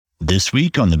This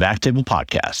week on the Backtable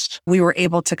Podcast. We were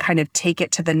able to kind of take it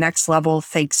to the next level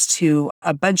thanks to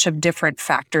a bunch of different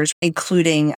factors,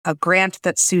 including a grant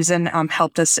that Susan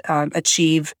helped us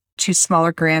achieve, 2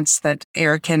 smaller grants that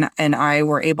Eric and I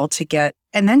were able to get.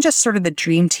 And then just sort of the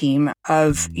dream team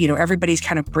of, everybody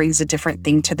kind of brings a different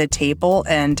thing to the table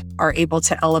and are able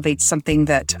to elevate something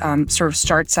that sort of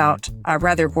starts out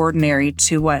rather ordinary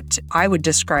to what I would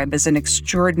describe as an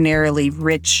extraordinarily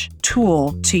rich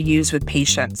tool to use with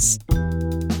patients.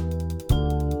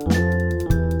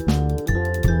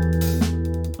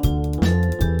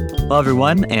 Hello,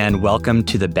 everyone, and welcome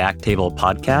to the Backtable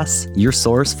Podcast, your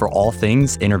source for all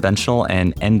things interventional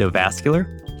and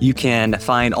endovascular. You can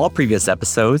find all previous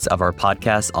episodes of our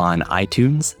podcast on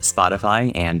iTunes,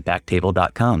 Spotify, and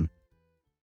backtable.com.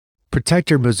 Protect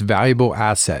your most valuable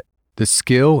asset, the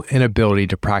skill and ability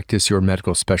to practice your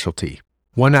medical specialty.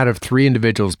 1 out of 3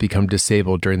 individuals become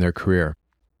disabled during their career.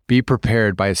 Be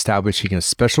prepared by establishing a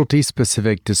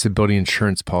specialty-specific disability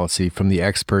insurance policy from the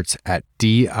experts at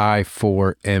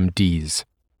DI4MDs.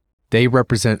 They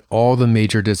represent all the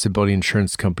major disability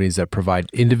insurance companies that provide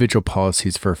individual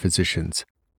policies for physicians.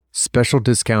 Special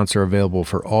discounts are available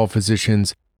for all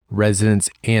physicians, residents,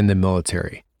 and the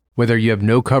military. Whether you have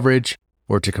no coverage,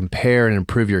 or to compare and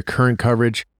improve your current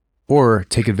coverage, or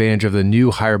take advantage of the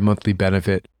new higher monthly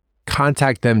benefit,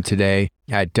 contact them today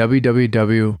at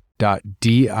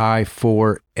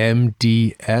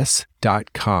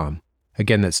www.di4mds.com.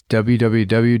 Again, that's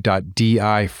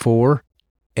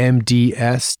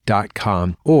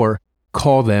www.di4mds.com, or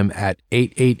call them at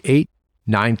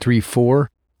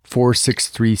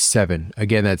 888-934-4637.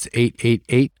 Again, that's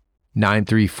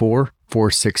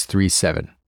 888-934-4637.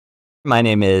 My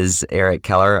name is Eric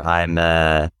Keller. I'm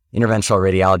an interventional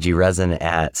radiology resident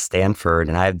at Stanford,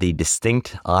 and I have the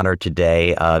distinct honor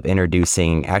today of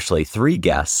introducing actually 3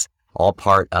 guests, all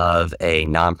part of a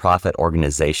nonprofit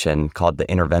organization called the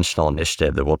Interventional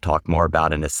Initiative that we'll talk more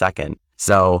about in a second.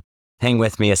 So hang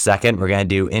with me a second. We're going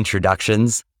to do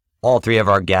introductions. All 3 of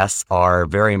our guests are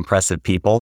very impressive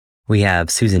people. We have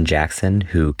Susan Jackson,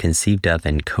 who conceived of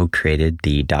and co-created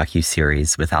the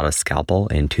docuseries Without a Scalpel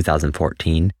in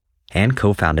 2014 and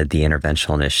co-founded the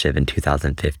Interventional Initiative in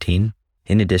 2015.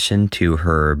 In addition to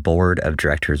her board of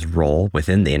directors role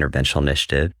within the Interventional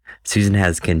Initiative, Susan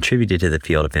has contributed to the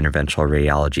field of interventional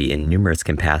radiology in numerous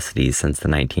capacities since the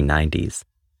 1990s.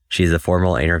 She is a former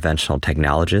interventional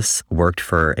technologist, worked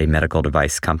for a medical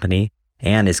device company,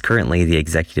 and is currently the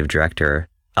executive director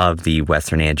of the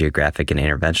Western Angiographic and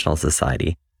Interventional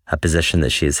Society, a position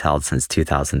that she has held since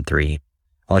 2003.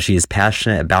 While she is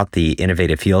passionate about the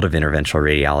innovative field of interventional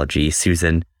radiology,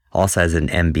 Susan also has an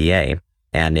MBA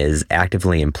and is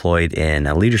actively employed in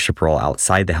a leadership role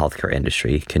outside the healthcare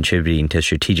industry, contributing to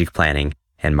strategic planning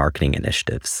and marketing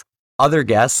initiatives. Other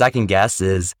guest, second guest,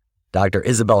 is Dr.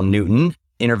 Isabel Newton,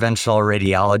 interventional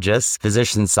radiologist,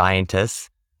 physician scientist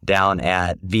down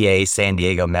at VA San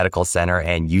Diego Medical Center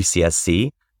and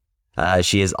UCSC.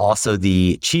 She is also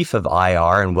the chief of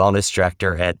IR and wellness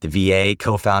director at the VA,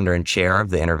 co-founder and chair of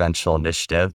the Interventional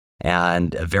Initiative,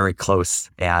 and a very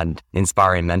close and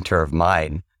inspiring mentor of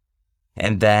mine.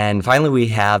 And then finally, we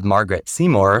have Margaret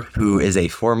Seymour, who is a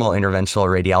formal interventional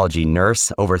radiology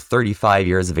nurse, over 35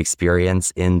 years of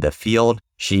experience in the field.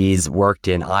 She's worked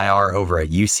in IR over at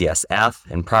UCSF,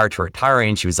 and prior to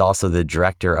retiring, she was also the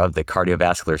director of the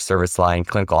cardiovascular service line,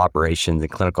 clinical operations, and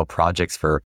clinical projects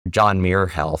for John Muir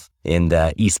Health in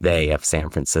the East Bay of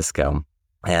San Francisco.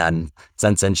 And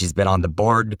since then, she's been on the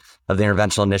board of the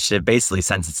Interventional Initiative basically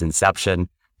since its inception.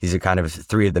 These are kind of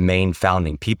 3 of the main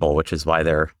founding people, which is why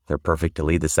they're perfect to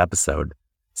lead this episode.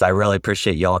 So I really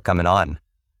appreciate y'all coming on.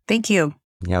 Thank you.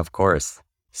 Yeah, of course.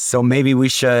 So maybe we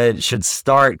should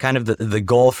start kind of the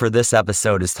goal for this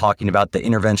episode is talking about the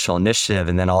Interventional Initiative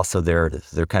and then also their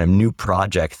kind of new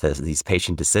project, these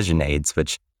patient decision aids,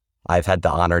 which I've had the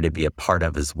honor to be a part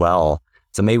of as well.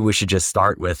 So maybe we should just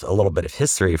start with a little bit of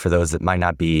history for those that might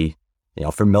not be,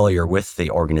 familiar with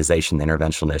the organization, the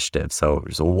Interventional Initiative. So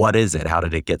what is it? How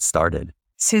did it get started?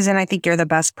 Susan, I think you're the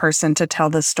best person to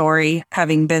tell the story,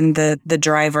 having been the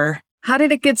driver. How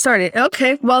did it get started?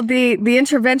 Okay, well, the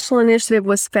Interventional Initiative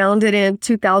was founded in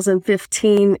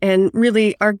 2015, and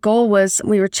really our goal was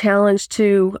we were challenged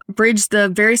to bridge the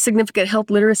very significant health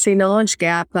literacy knowledge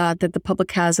gap that the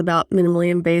public has about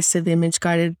minimally invasive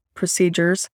image-guided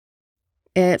procedures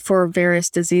for various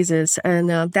diseases. And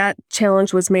that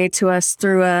challenge was made to us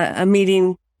through a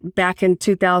meeting back in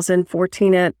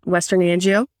 2014 at Western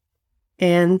Angio.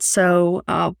 And so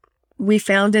we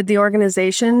founded the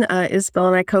organization. Isabel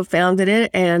and I co-founded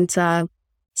it and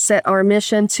set our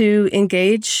mission to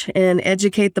engage and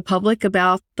educate the public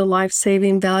about the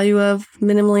life-saving value of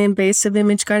minimally invasive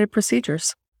image-guided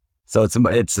procedures. So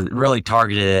it's really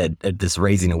targeted at this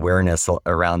raising awareness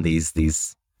around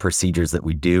these procedures that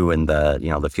we do in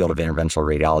the field of interventional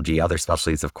radiology, other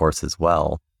specialties, of course, as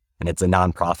well. And it's a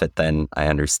nonprofit, then, I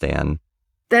understand.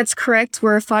 That's correct.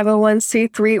 We're a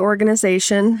 501c3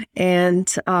 organization,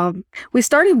 and we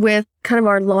started with kind of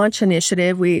our launch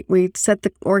initiative. We set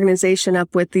the organization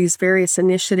up with these various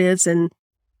initiatives, and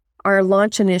our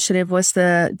launch initiative was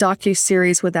the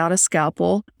docu-series Without a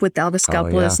Scalpel. Without a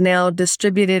Scalpel is now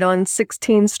distributed on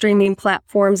 16 streaming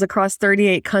platforms across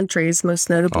 38 countries, most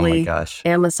notably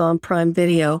Amazon Prime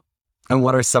Video. And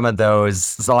what are some of those?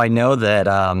 So I know that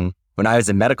when I was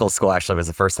in medical school, actually, it was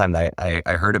the first time that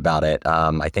I heard about it.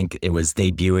 I think it was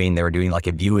debuting. They were doing like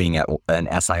a viewing at an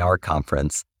SIR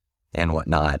conference and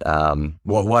whatnot.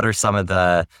 What are some of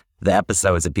the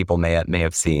episodes that people may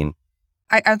have seen?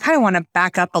 I kind of want to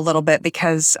back up a little bit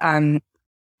because,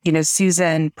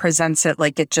 Susan presents it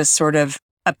like it just sort of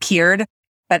appeared,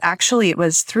 but actually it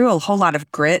was through a whole lot of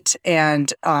grit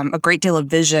and a great deal of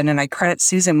vision. And I credit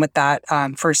Susan with that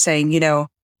for saying,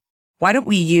 why don't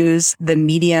we use the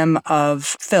medium of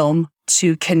film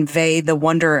to convey the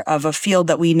wonder of a field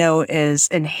that we know is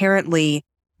inherently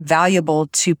valuable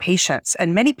to patients?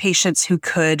 And many patients who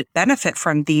could benefit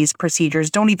from these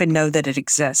procedures don't even know that it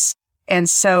exists. And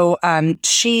so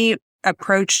she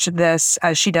approached this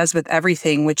as she does with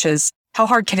everything, which is, how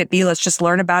hard can it be? Let's just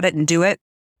learn about it and do it.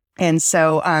 And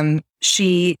so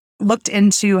she looked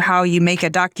into how you make a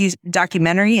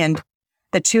documentary, and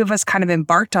the two of us kind of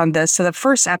embarked on this. So the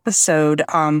first episode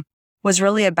was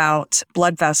really about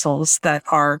blood vessels that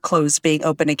are closed being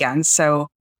open again. So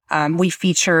we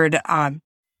featured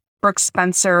Brooks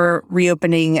Spencer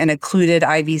reopening an occluded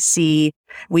IVC.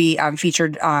 We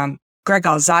featured Greg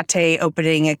Alzate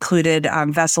opening occluded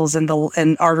vessels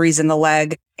and arteries in the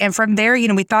leg. And from there,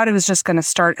 we thought it was just going to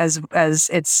start as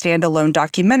its standalone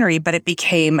documentary, but it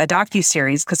became a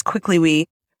docuseries because quickly we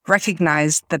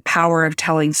recognized the power of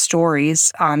telling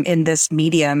stories in this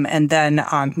medium, and then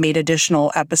made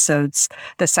additional episodes.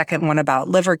 The second one about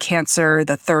liver cancer,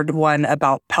 the third one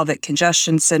about pelvic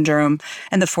congestion syndrome,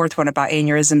 and the fourth one about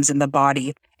aneurysms in the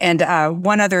body. And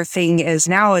one other thing is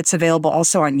now it's available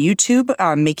also on YouTube,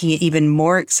 making it even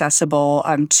more accessible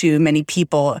to many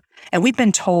people. And we've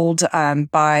been told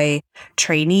by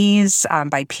trainees,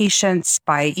 by patients,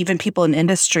 by even people in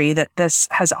industry that this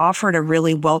has offered a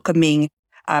really welcoming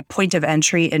point of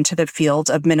entry into the field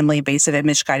of minimally invasive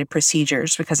image-guided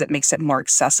procedures because it makes it more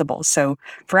accessible. So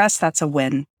for us, that's a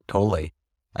win. Totally.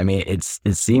 I mean, it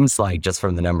seems like just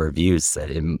from the number of views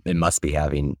that it must be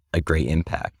having a great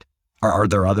impact. Are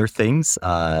there other things,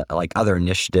 like other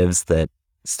initiatives that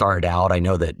started out? I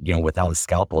know that, Without a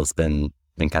Scalpel has been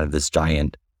kind of this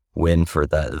giant win for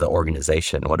the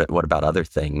organization. What about other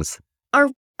things? Our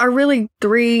really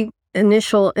three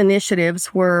initial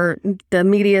initiatives were the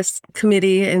Media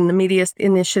Committee and the Media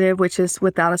Initiative, which is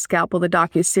Without a Scalpel, the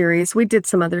docuseries. We did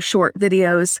some other short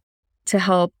videos to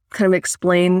help kind of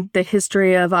explain the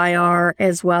history of IR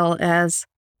as well as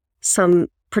some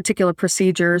particular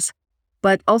procedures.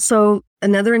 But also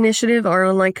another initiative, our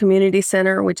online community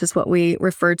center, which is what we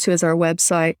refer to as our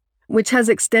website, which has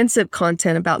extensive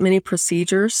content about many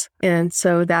procedures. And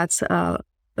so that's,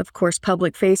 of course,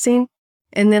 public facing.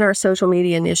 And then our social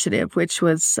media initiative, which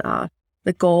was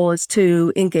the goal is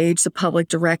to engage the public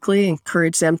directly,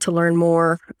 encourage them to learn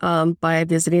more by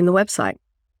visiting the website.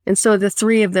 And so the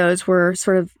three of those were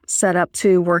sort of set up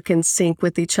to work in sync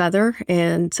with each other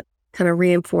and kind of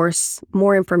reinforce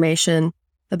more information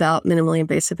about minimally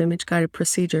invasive image-guided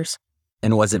procedures.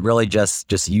 And was it really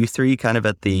just you three kind of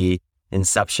at the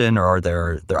inception, or are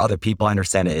there other people? I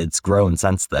understand it's grown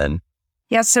since then.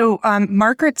 Yeah, so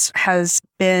Margaret has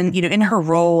been, in her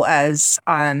role as,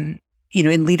 in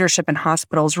leadership in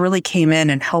hospitals, really came in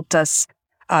and helped us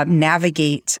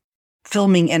navigate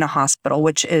filming in a hospital,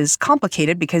 which is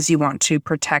complicated because you want to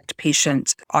protect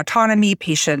patient autonomy,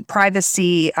 patient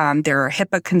privacy. There are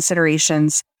HIPAA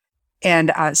considerations.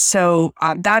 And so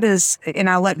that is, and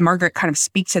I'll let Margaret kind of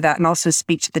speak to that and also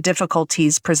speak to the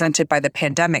difficulties presented by the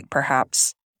pandemic,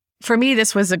 perhaps. For me,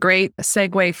 this was a great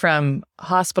segue from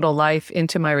hospital life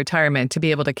into my retirement to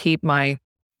be able to keep my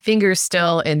fingers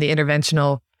still in the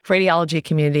interventional radiology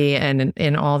community and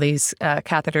in all these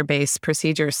catheter-based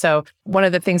procedures. So one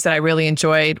of the things that I really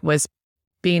enjoyed was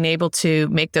being able to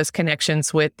make those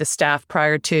connections with the staff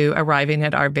prior to arriving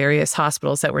at our various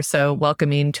hospitals that were so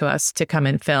welcoming to us to come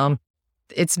and film.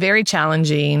 It's very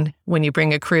challenging when you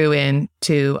bring a crew in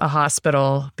to a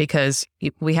hospital because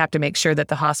we have to make sure that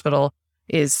the hospital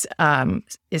is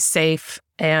safe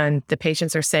and the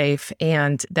patients are safe,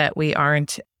 and that we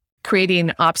aren't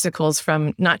creating obstacles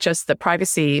from not just the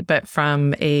privacy, but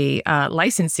from a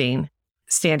licensing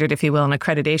standard, if you will, an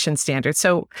accreditation standard.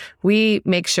 So we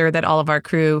make sure that all of our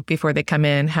crew, before they come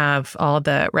in, have all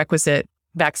the requisite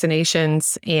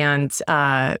vaccinations and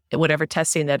whatever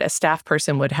testing that a staff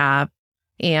person would have,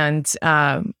 and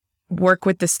work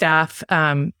with the staff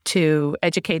to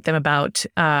educate them about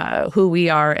who we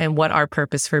are and what our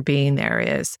purpose for being there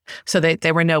is. So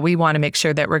that we want to make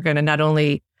sure that we're going to not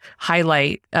only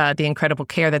highlight the incredible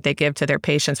care that they give to their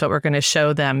patients, but we're going to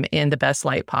show them in the best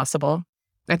light possible.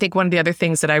 I think one of the other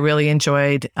things that I really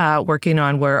enjoyed working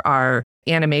on were our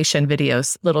animation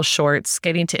videos, little shorts,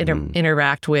 getting to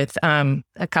interact with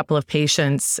a couple of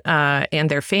patients and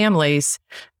their families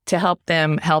to help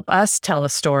us tell a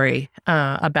story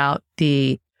about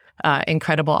the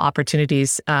incredible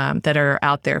opportunities that are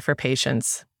out there for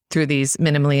patients through these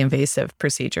minimally invasive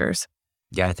procedures.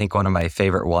 Yeah, I think one of my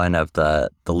favorite one of the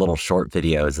little short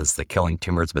videos is the Killing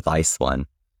Tumors with Ice one,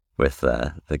 with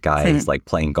the guy who's like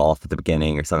playing golf at the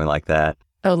beginning or something like that.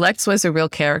 Oh, Lex was a real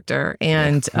character,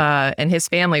 and his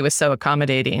family was so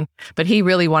accommodating. But he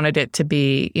really wanted it to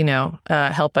be,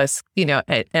 help us, and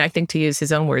I think, to use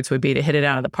his own words, would be to hit it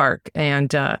out of the park.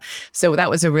 And so that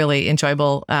was a really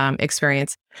enjoyable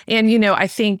experience. And I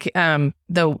think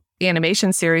the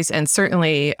animation series, and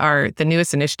certainly the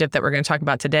newest initiative that we're going to talk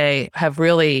about today, have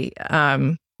really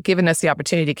given us the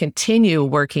opportunity to continue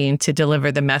working to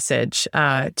deliver the message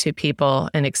to people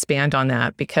and expand on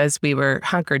that, because we were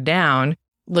hunkered down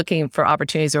looking for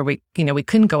opportunities where we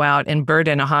couldn't go out and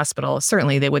burden a hospital.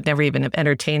 Certainly, they would never even have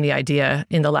entertained the idea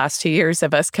in the last 2 years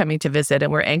of us coming to visit,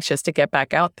 and we're anxious to get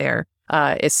back out there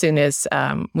as soon as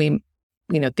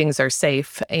things are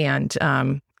safe and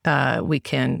we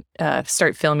can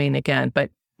start filming again. But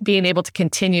being able to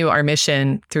continue our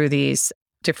mission through these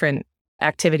different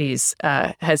activities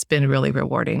has been really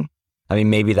rewarding. I mean,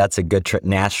 maybe that's a good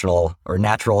natural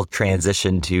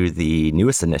transition to the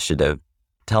newest initiative.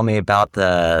 Tell me about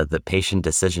the patient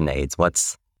decision aids.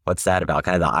 What's that about?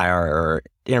 Kind of the IR or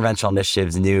Interventional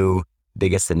Initiative's new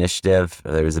biggest initiative.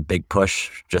 There was a big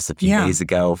push just a few days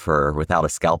ago for Without a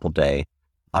Scalpel Day.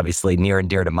 Obviously near and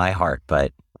dear to my heart,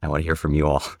 but I want to hear from you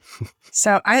all.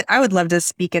 So I would love to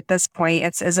speak at this point.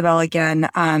 It's Isabel again.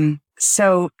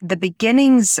 So the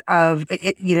beginnings of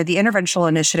it, the Interventional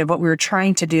Initiative, what we were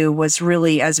trying to do was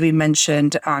really, as we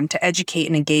mentioned, to educate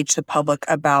and engage the public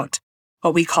about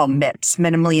what we call MIPS,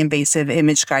 minimally invasive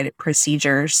image guided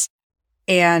procedures.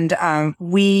 And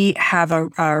we have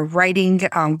a writing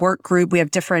work group. We have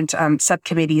different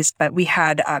subcommittees, but we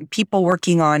had people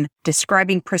working on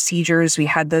describing procedures. We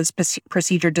had those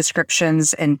procedure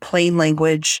descriptions in plain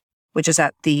language, which is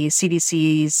at the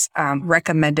CDC's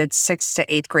recommended 6th to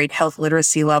 8th grade health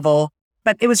literacy level.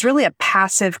 But it was really a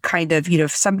passive kind of,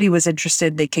 if somebody was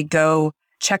interested, they could go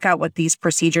check out what these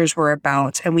procedures were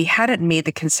about. And we hadn't made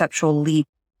the conceptual leap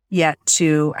yet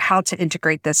to how to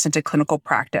integrate this into clinical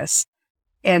practice.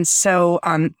 And so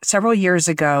several years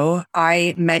ago,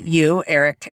 I met you,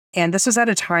 Eric, and this was at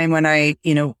a time when I,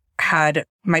 had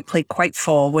my plate quite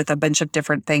full with a bunch of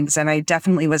different things. And I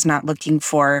definitely was not looking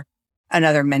for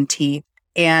another mentee.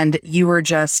 And you were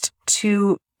just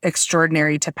too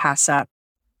extraordinary to pass up.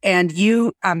 And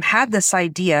you had this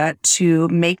idea to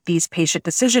make these patient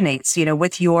decision aids,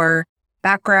 with your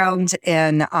background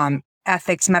in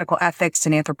ethics, medical ethics,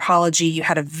 and anthropology. You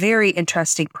had a very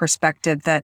interesting perspective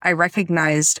that I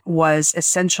recognized was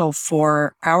essential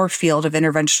for our field of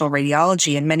interventional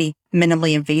radiology and many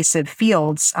minimally invasive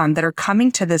fields that are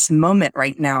coming to this moment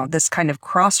right now, this kind of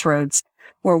crossroads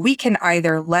where we can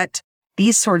either let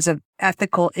these sorts of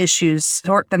ethical issues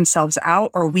sort themselves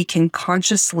out, or we can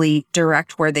consciously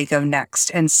direct where they go next.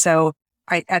 And so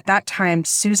at that time,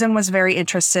 Susan was very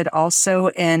interested also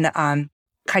in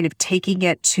kind of taking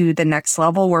it to the next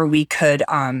level where we could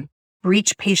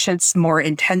reach patients more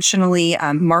intentionally.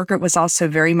 Margaret was also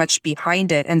very much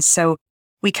behind it. And so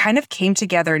we kind of came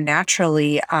together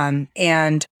naturally.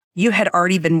 And you had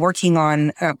already been working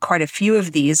on quite a few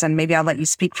of these, and maybe I'll let you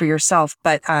speak for yourself.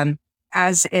 But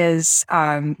as is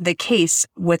the case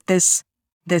with this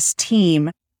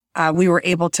team, we were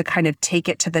able to kind of take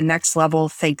it to the next level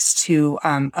thanks to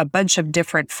a bunch of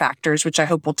different factors, which I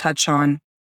hope we'll touch on,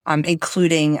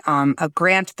 including a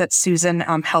grant that Susan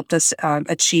helped us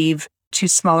achieve, 2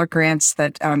 smaller grants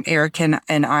that Eric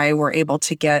and I were able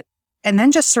to get, and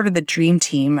then just sort of the dream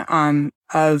team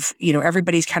of,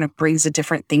 everybody's kind of brings a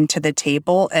different thing to the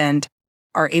table and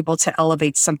are able to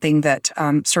elevate something that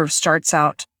sort of starts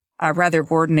out rather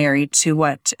ordinary to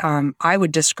what I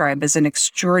would describe as an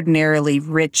extraordinarily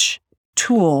rich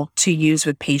tool to use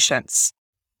with patients.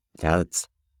 Yeah,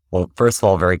 Well, first of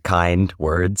all, very kind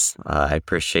words. I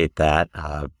appreciate that.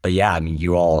 But yeah, I mean,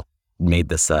 you all made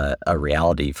this a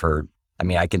reality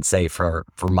I can say for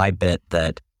my bit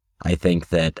that I think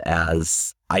that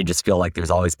as I just feel like there's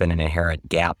always been an inherent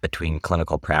gap between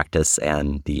clinical practice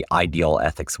and the ideal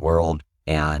ethics world.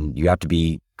 And you have to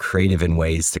be creative in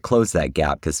ways to close that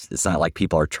gap, because it's not like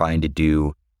people are trying to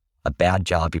do a bad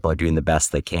job. People are doing the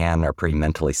best they can, are pretty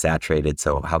mentally saturated.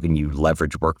 So how can you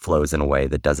leverage workflows in a way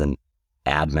that doesn't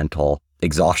add mental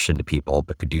exhaustion to people,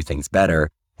 but could do things better?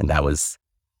 And that was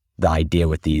the idea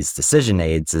with these decision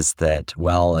aids, is that,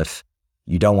 well, if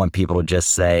you don't want people to just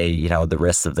say, the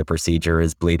risk of the procedure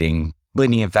is bleeding,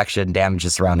 infection, damage to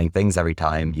surrounding things every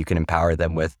time, you can empower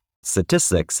them with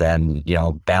statistics and,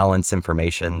 balance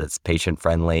information that's patient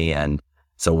friendly. And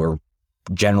so we're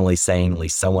generally saying at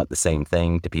least somewhat the same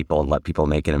thing to people and let people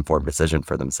make an informed decision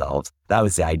for themselves. That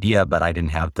was the idea, but I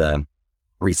didn't have the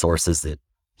resources that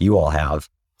you all have.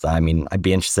 So, I'd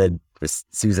be interested with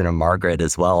Susan and Margaret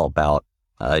as well about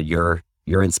your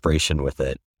inspiration with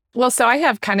it. Well, so I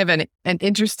have kind of an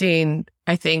interesting,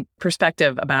 I think,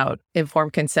 perspective about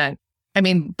informed consent.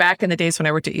 Back in the days when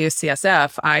I worked at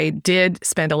UCSF, I did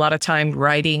spend a lot of time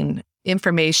writing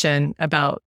information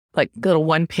about like little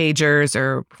one-pagers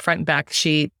or front and back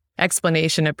sheet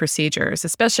explanation of procedures,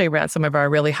 especially around some of our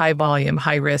really high volume,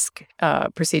 high risk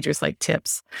procedures like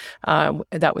TIPS.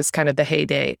 That was kind of the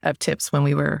heyday of TIPS when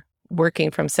we were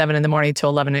working from 7 a.m. to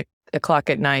 11 o'clock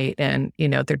at night. And,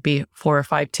 there'd be 4 or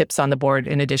 5 TIPS on the board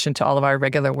in addition to all of our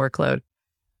regular workload.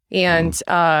 And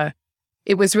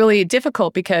it was really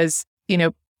difficult because,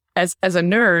 as a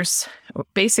nurse,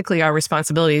 basically our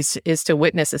responsibility is to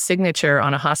witness a signature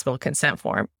on a hospital consent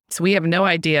form. So we have no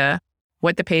idea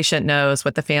what the patient knows,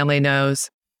 what the family knows,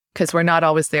 because we're not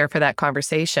always there for that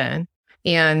conversation.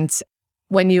 And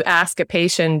when you ask a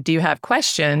patient, do you have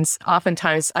questions?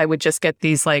 Oftentimes I would just get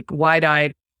these like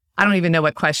wide-eyed, I don't even know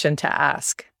what question to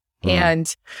ask.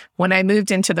 And when I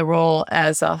moved into the role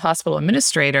as a hospital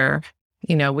administrator,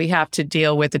 we have to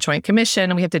deal with the Joint Commission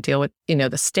and we have to deal with,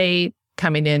 the state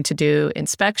coming in to do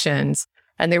inspections.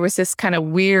 And there was this kind of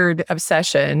weird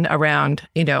obsession around,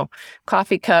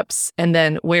 coffee cups. And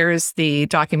then where's the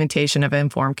documentation of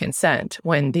informed consent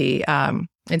when the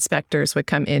inspectors would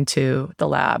come into the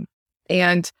lab?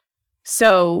 And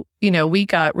so, we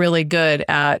got really good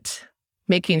at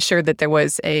making sure that there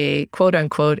was a quote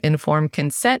unquote informed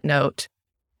consent note.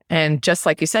 And just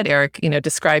like you said, Eric,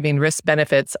 describing risk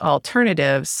benefits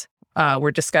alternatives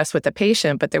were discussed with the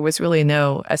patient, but there was really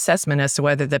no assessment as to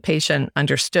whether the patient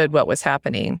understood what was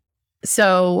happening.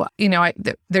 So,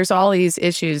 there's all these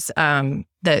issues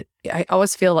that I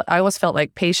always felt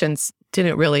like patients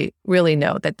didn't really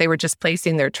know, that they were just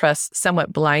placing their trust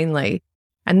somewhat blindly.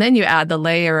 And then you add the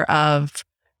layer of,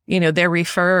 they're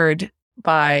referred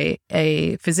by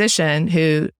a physician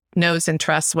who knows and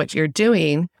trusts what you're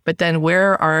doing, but then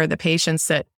where are the patients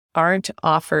that aren't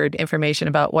offered information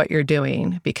about what you're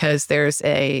doing? Because there's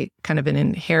a kind of an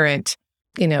inherent,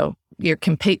 you're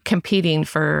competing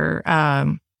for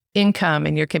income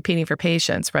and you're competing for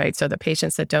patients, right? So the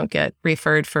patients that don't get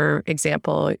referred, for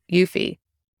example, UFI,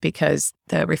 because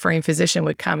the referring physician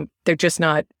would come, they're just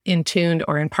not in tune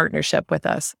or in partnership with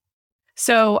us.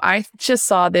 So I just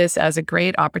saw this as a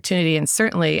great opportunity. And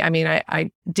certainly, I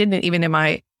didn't even in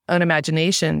my own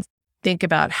imagination think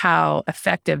about how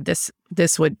effective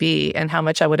this would be and how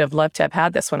much I would have loved to have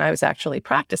had this when I was actually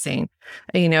practicing,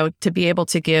 to be able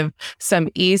to give some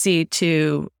easy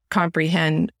to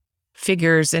comprehend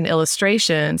figures and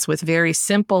illustrations with very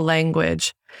simple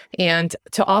language, and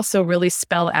to also really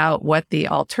spell out what the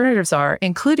alternatives are,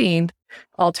 including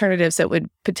alternatives that would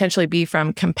potentially be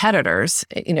from competitors,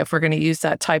 if we're going to use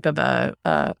that type of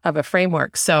a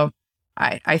framework. So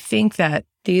I think that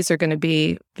these are going to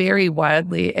be very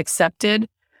widely accepted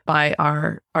by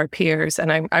our peers.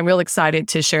 And I'm real excited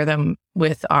to share them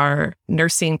with our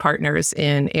nursing partners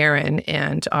in ARIN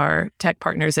and our tech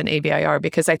partners in AVIR,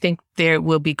 because I think there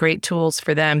will be great tools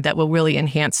for them that will really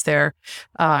enhance their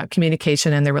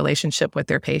communication and their relationship with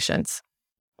their patients.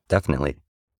 Definitely.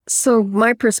 So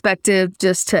my perspective,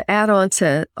 just to add on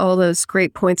to all those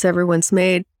great points everyone's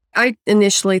made, I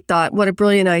initially thought, what a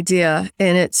brilliant idea.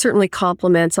 And it certainly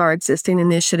complements our existing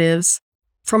initiatives.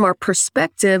 From our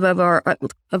perspective of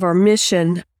our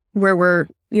mission, where we're,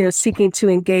 seeking to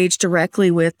engage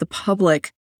directly with the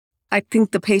public, I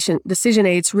think the patient decision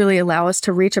aids really allow us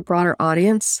to reach a broader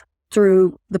audience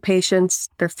through the patients,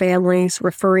 their families,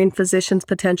 referring physicians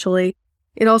potentially.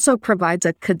 It also provides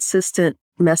a consistent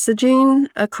messaging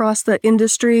across the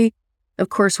industry, of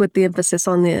course, with the emphasis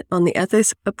on the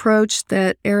ethics approach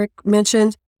that Eric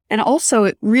mentioned. And also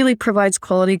it really provides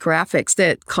quality graphics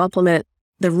that complement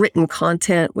the written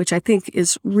content, which I think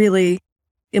is really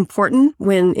important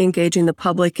when engaging the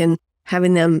public and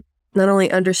having them not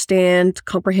only understand,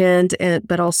 comprehend,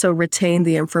 but also retain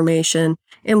the information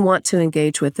and want to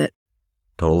engage with it.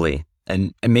 Totally.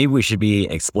 And maybe we should be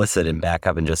explicit and back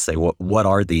up and just say, what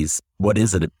are these? What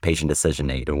is a patient decision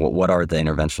aid? And what are the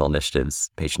interventional initiatives,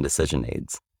 patient decision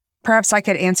aids? Perhaps I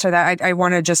could answer that. I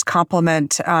want to just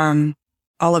compliment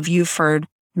all of you for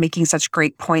making such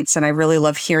great points. And I really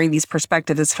love hearing these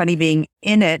perspectives. It's funny being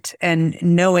in it and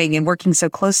knowing and working so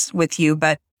close with you,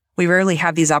 but we rarely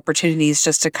have these opportunities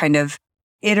just to kind of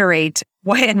iterate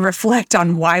and reflect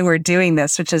on why we're doing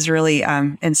this, which is really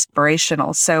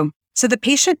inspirational. So the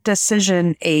patient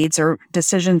decision aids or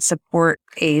decision support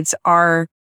aids are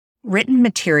written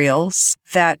materials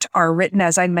that are written,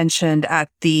 as I mentioned, at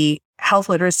the health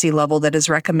literacy level that is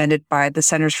recommended by the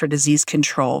Centers for Disease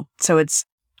Control. So it's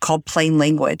called plain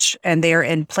language, and they are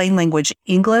in plain language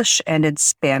English and in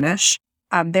Spanish.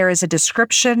 There is a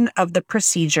description of the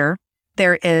procedure.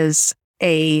 There is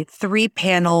a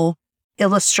 3-panel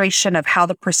illustration of how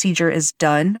the procedure is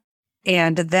done.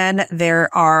 And then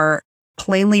there are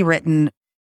plainly written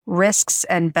risks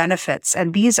and benefits.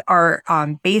 And these are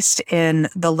based in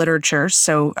the literature.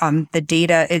 So the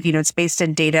data, it's based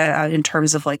in data in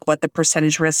terms of like what the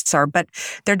percentage risks are, but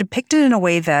they're depicted in a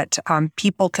way that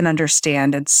people can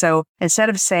understand. And so instead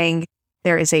of saying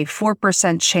there is a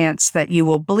 4% chance that you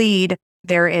will bleed,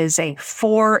 there is a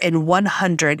 4 in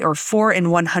 100 or 4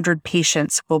 in 100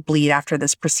 patients will bleed after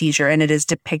this procedure. And it is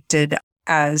depicted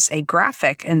as a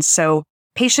graphic. And so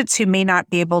patients who may not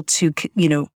be able to,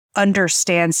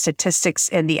 understand statistics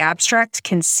in the abstract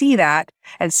can see that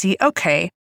and see, okay,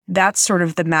 that's sort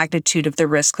of the magnitude of the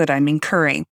risk that I'm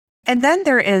incurring. And then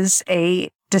there is a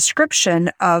description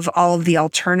of all of the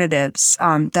alternatives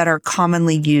that are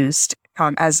commonly used,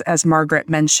 as Margaret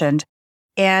mentioned.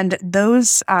 And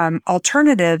those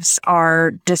alternatives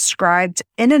are described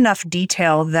in enough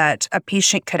detail that a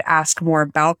patient could ask more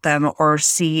about them or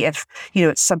see if,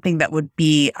 it's something that would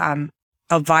be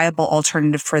a viable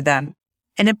alternative for them.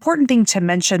 An important thing to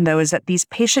mention, though, is that these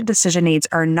patient decision aids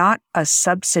are not a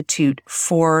substitute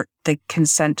for the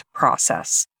consent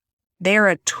process. They are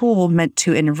a tool meant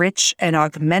to enrich and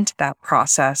augment that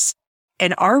process.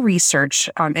 In our research,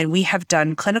 and we have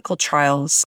done clinical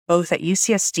trials both at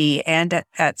UCSD and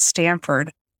at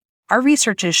Stanford, our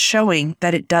research is showing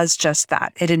that it does just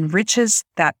that. It enriches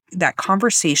that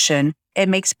conversation. It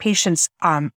makes patients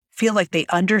feel like they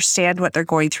understand what they're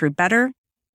going through better.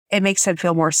 It makes them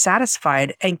feel more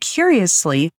satisfied. And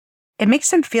curiously, it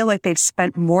makes them feel like they've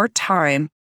spent more time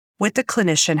with the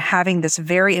clinician having this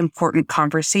very important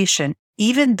conversation,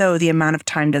 even though the amount of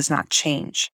time does not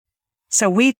change. So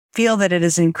we feel that it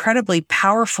is an incredibly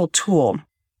powerful tool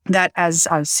that, as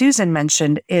Susan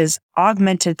mentioned, is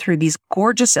augmented through these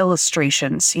gorgeous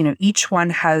illustrations. Each one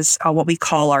has what we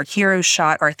call our hero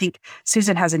shot, or I think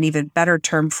Susan has an even better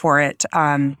term for it.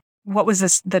 What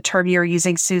was the term you're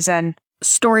using, Susan?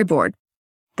 Storyboard.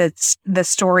 The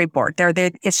storyboard.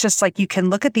 It's just like you can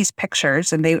look at these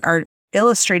pictures, and they are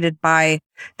illustrated by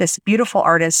this beautiful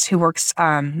artist who works.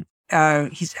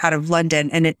 He's out of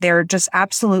London, and they're just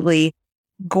absolutely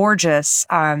gorgeous.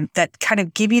 That kind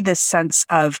of give you this sense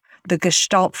of the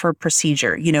gestalt for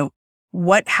procedure.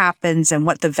 What happens and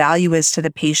what the value is to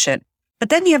the patient. But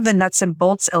then you have the nuts and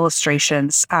bolts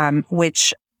illustrations,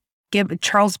 which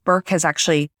Charles Burke has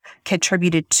actually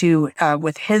contributed to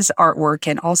with his artwork,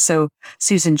 and also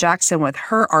Susan Jackson with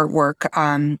her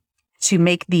artwork to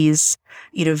make these,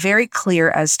 very clear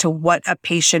as to what a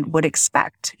patient would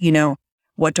expect.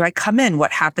 What do I come in?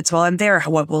 What happens while I'm there?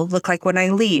 What will it look like when I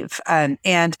leave?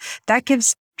 And that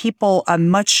gives people a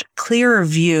much clearer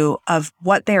view of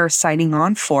what they are signing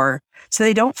on for, so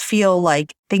they don't feel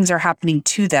like things are happening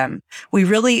to them. We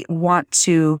really want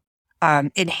to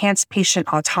enhance patient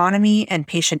autonomy and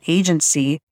patient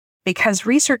agency, because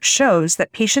research shows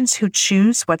that patients who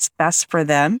choose what's best for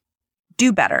them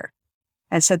do better.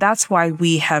 And so that's why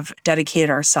we have dedicated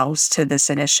ourselves to this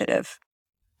initiative.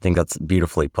 I think that's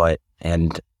beautifully put.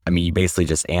 And I mean, you basically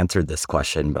just answered this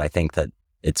question, but I think that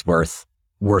it's worth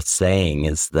saying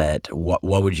is that what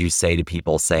would you say to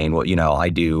people saying, well, I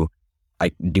do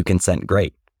consent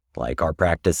great. Like our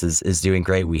practice is doing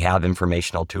great. We have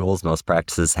informational tools. Most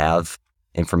practices have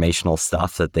informational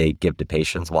stuff that they give to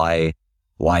patients. Why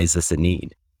is this a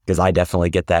need? Because I definitely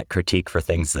get that critique for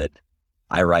things that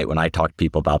I write when I talk to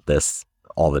people about this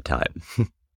all the time.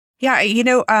 Yeah,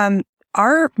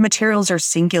 our materials are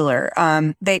singular.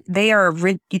 They are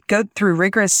you go through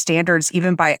rigorous standards,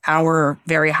 even by our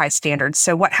very high standards.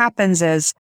 So what happens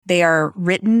is they are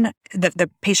written. The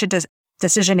patient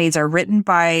decision aids are written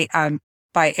by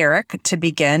by Eric to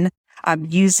begin,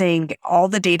 using all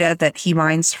the data that he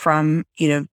mines from,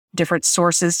 different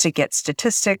sources to get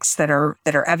statistics that are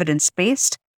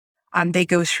evidence-based. They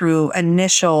go through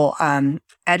initial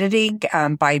editing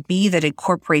by me that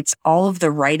incorporates all of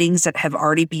the writings that have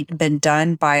already been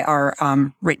done by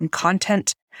our written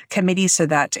content committee. So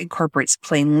that incorporates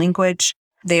plain language.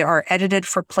 They are edited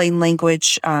for plain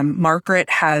language. Margaret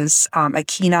has a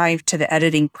keen eye to the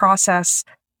editing process.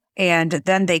 And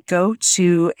then they go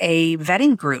to a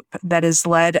vetting group that is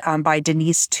led by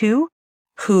Denise Tu,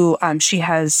 who she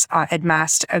has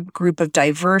amassed a group of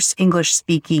diverse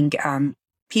English-speaking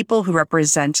people who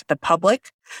represent the public,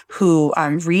 who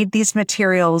read these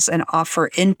materials and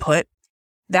offer input.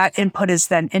 That input is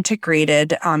then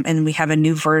integrated, and we have a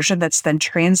new version that's then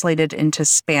translated into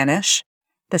Spanish.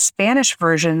 The Spanish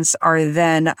versions are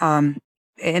then,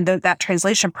 and that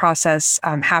translation process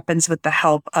happens with the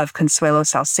help of Consuelo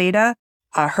Salceda,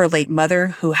 her late mother,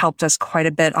 who helped us quite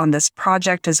a bit on this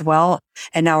project as well.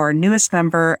 And now our newest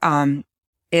member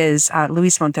is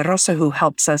Luis Monterroso, who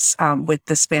helps us with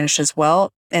the Spanish as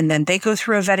well. And then they go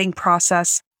through a vetting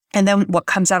process. And then what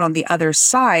comes out on the other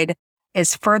side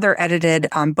is further edited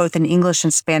both in English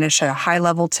and Spanish at a high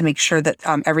level to make sure that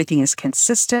everything is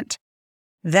consistent.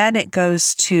 Then it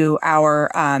goes to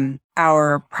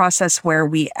our process where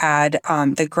we add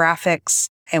the graphics,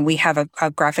 and we have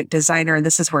a graphic designer. And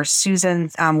this is where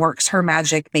Susan works her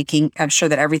magic, making sure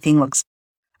that everything looks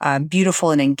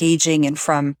beautiful and engaging. And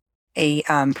from a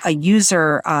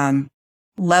user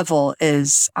level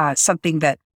is something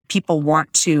that people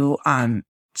want to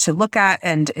look at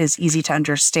and is easy to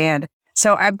understand.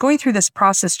 So I'm going through this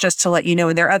process just to let you know,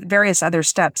 and there are various other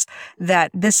steps, that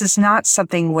this is not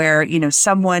something where,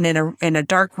 someone in a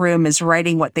dark room is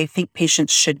writing what they think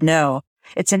patients should know.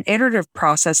 It's an iterative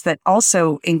process that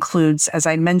also includes, as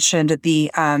I mentioned,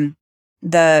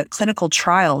 the clinical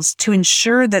trials to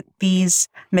ensure that these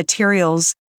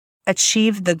materials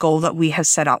achieve the goal that we have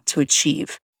set out to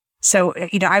achieve. So,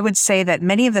 I would say that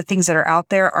many of the things that are out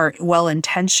there are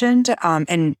well-intentioned,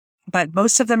 but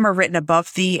most of them are written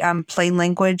above the plain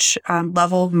language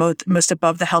level, most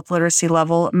above the health literacy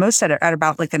level, most at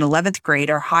about like an 11th grade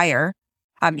or higher,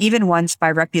 even ones by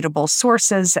reputable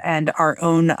sources and our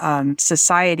own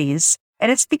societies.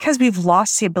 And it's because we've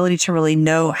lost the ability to really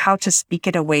know how to speak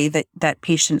in a way that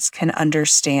patients can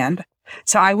understand.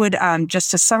 So I would,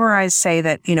 just to summarize, say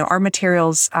that, our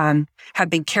materials have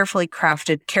been carefully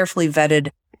crafted, carefully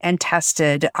vetted, and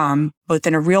tested both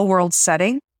in a real-world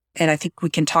setting. And I think we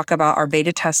can talk about our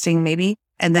beta testing maybe,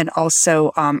 and then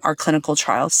also our clinical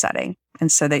trial setting.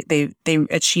 And so they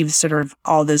achieve sort of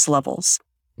all those levels.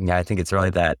 Yeah, I think it's really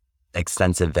that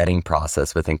extensive vetting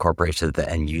process with incorporation of the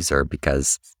end user,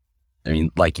 because,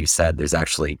 like you said, there's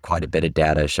actually quite a bit of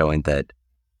data showing that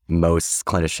most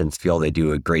clinicians feel they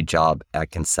do a great job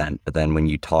at consent. But then when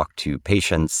you talk to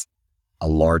patients, a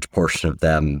large portion of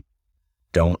them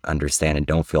don't understand and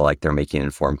don't feel like they're making an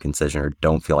informed decision, or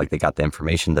don't feel like they got the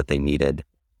information that they needed.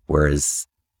 Whereas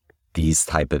these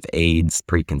type of aids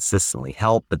pretty consistently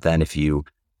help. But then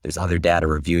there's other data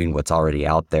reviewing what's already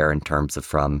out there in terms of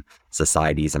from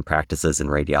societies and practices in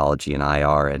radiology and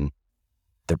IR, and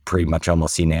they're pretty much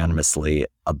almost unanimously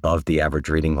above the average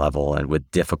reading level and with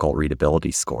difficult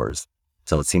readability scores.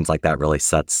 So it seems like that really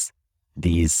sets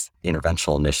these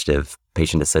interventional initiative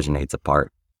patient decision aids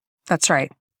apart. That's right.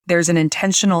 There's an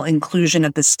intentional inclusion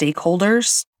of the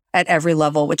stakeholders at every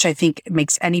level, which I think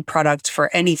makes any product for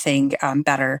anything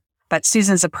better. But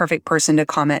Susan's a perfect person to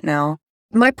comment now.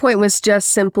 My point was just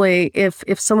simply, if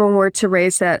someone were to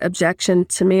raise that objection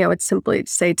to me, I would simply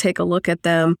say, take a look at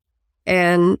them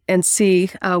and see.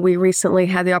 We recently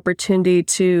had the opportunity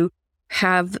to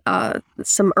have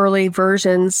some early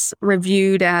versions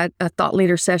reviewed at a thought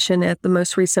leader session at the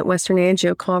most recent Western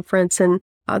Angio Conference, and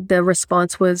the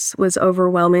response was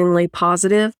overwhelmingly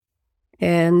positive.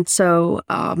 And so,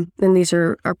 and these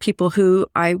are people who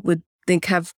I would think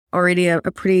have already a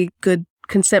pretty good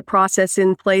consent process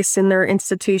in place in their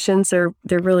institutions. They're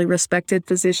really respected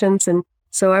physicians. And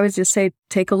so I would just say,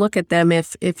 take a look at them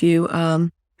if you,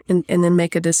 and then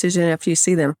make a decision if you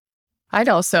see them. I'd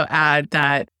also add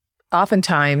that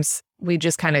oftentimes we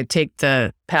just kind of take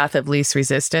the path of least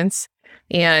resistance,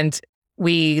 and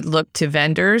we look to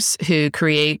vendors who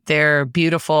create their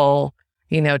beautiful,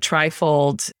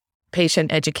 trifold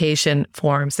patient education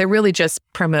forms. They're really just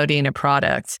promoting a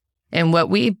product. And what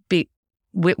we've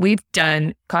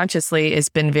done consciously has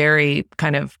been very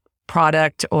kind of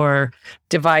product or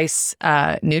device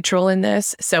neutral in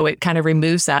this. So it kind of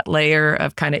removes that layer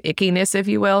of kind of ickiness, if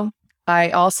you will. I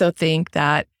also think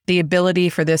that the ability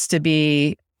for this to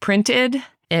be printed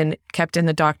and kept in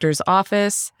the doctor's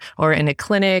office or in a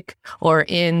clinic or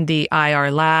in the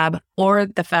IR lab, or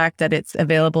the fact that it's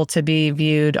available to be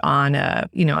viewed on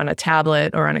a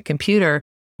tablet or on a computer.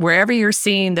 Wherever you're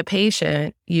seeing the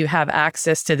patient, you have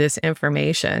access to this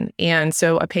information. And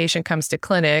so a patient comes to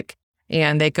clinic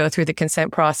and they go through the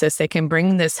consent process. They can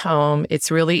bring this home. It's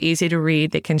really easy to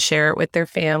read. They can share it with their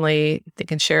family. They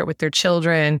can share it with their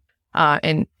children,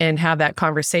 and have that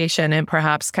conversation, and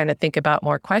perhaps kind of think about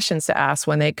more questions to ask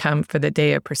when they come for the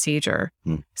day of procedure.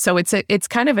 So it's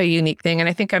kind of a unique thing.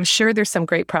 And I'm sure there's some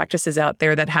great practices out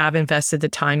there that have invested the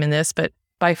time in this, but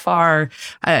by far,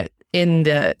 in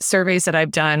the surveys that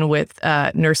I've done with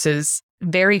nurses,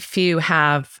 very few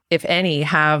have, if any,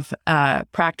 have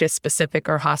practice-specific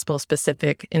or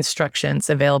hospital-specific instructions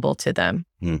available to them.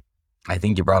 I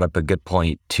think you brought up a good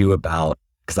point too about,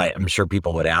 because I'm sure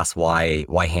people would ask why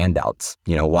handouts?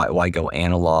 Why go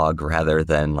analog rather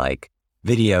than like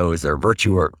videos or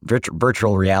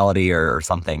virtual reality or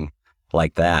something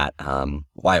like that?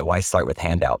 Why start with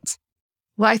handouts?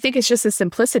 Well, I think it's just the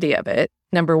simplicity of it,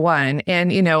 number one. And,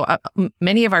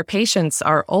 many of our patients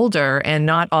are older and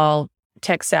not all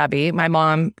tech savvy. My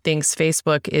mom thinks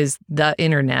Facebook is the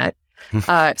internet.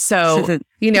 With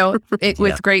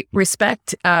great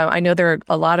respect, I know there are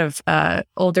a lot of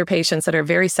older patients that are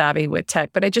very savvy with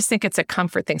tech, but I just think it's a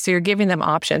comfort thing. So you're giving them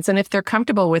options. And if they're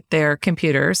comfortable with their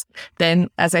computers, then,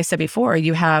 as I said before,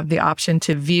 you have the option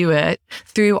to view it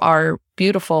through our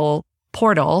beautiful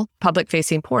portal,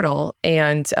 public-facing portal,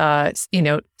 and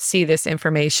see this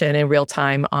information in real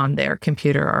time on their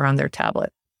computer or on their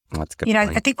tablet. That's a good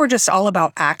point. I think we're just all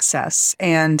about access,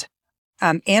 and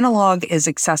analog is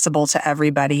accessible to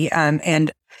everybody.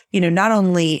 And not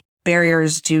only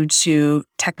barriers due to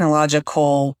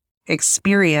technological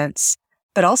experience,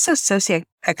 but also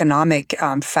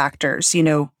socioeconomic factors.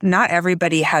 Not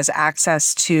everybody has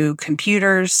access to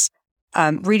computers.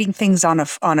 Reading things on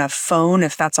a phone,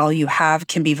 if that's all you have,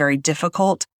 can be very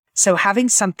difficult. So having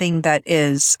something that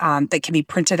is that can be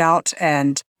printed out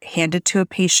and handed to a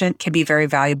patient can be very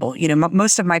valuable.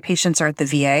 Most of my patients are at the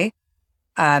VA,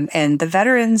 and the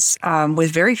veterans,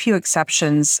 with very few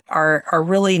exceptions, are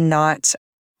really not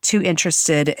too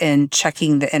interested in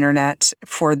checking the internet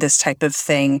for this type of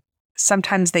thing.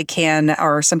 Sometimes they can,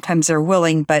 or sometimes they're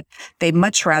willing, but they'd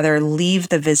much rather leave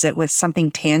the visit with something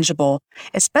tangible,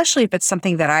 especially if it's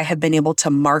something that I have been able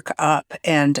to mark up.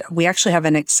 And we actually have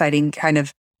an exciting kind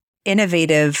of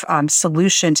innovative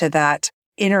solution to that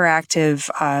interactive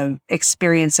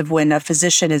experience of when a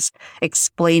physician is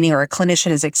explaining or a clinician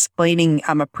is explaining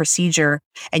a procedure,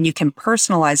 and you can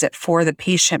personalize it for the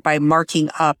patient by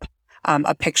marking up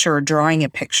a picture or drawing a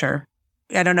picture.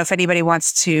 I don't know if anybody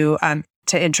wants to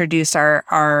introduce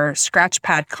our scratch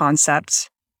pad concept.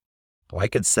 Well, I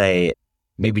could say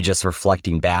maybe just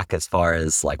reflecting back as far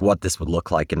as like what this would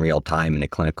look like in real time in a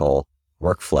clinical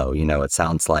workflow. It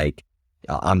sounds like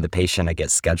I'm the patient, I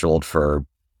get scheduled to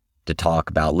talk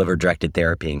about liver-directed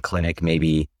therapy in clinic.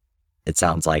 Maybe it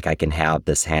sounds like I can have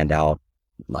this handout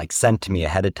like sent to me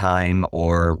ahead of time,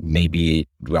 or maybe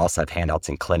we also have handouts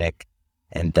in clinic.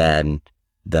 And then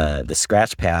the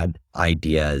scratch pad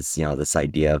idea is, this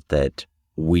idea of that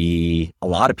a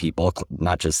lot of people,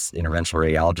 not just interventional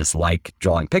radiologists, like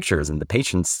drawing pictures, and the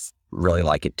patients really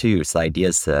like it too. So the idea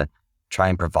is to try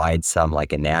and provide some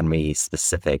like anatomy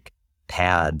specific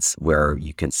pads where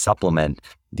you can supplement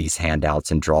these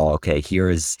handouts and draw, okay, here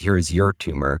is your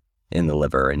tumor in the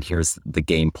liver, and here's the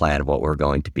game plan of what we're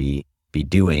going to be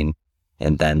doing.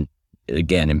 And then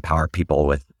again, empower people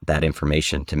with that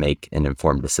information to make an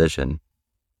informed decision.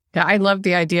 Yeah, I love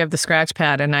the idea of the scratch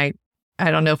pad, and I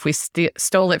don't know if we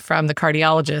stole it from the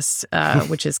cardiologists,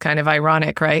 which is kind of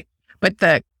ironic, right? But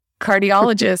the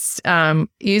cardiologists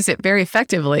use it very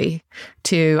effectively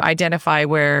to identify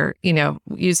where,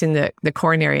 using the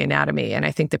coronary anatomy. And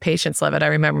I think the patients love it. I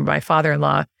remember my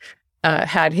father-in-law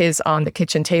had his on the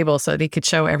kitchen table so that he could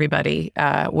show everybody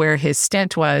where his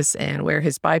stent was and where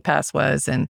his bypass was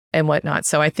and whatnot.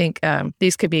 So I think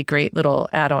these could be great little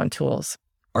add-on tools.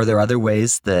 Are there other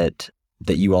ways that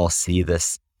you all see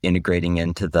this integrating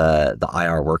into the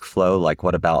IR workflow? Like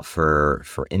what about for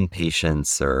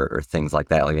inpatients or things like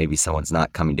that? Like maybe someone's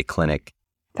not coming to clinic.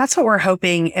 That's what we're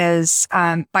hoping is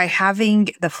by having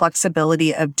the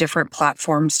flexibility of different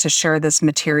platforms to share this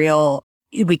material,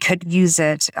 we could use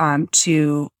it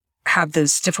to have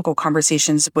those difficult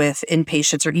conversations with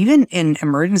inpatients or even in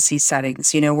emergency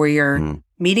settings, where you're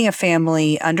meeting a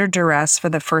family under duress for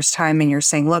the first time and you're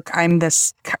saying, look, I'm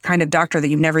this kind of doctor that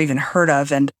you've never even heard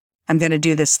of, and I'm going to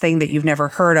do this thing that you've never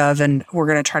heard of, and we're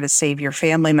going to try to save your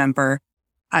family member.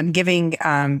 giving,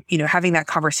 having that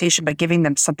conversation, but giving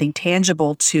them something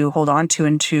tangible to hold on to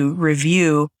and to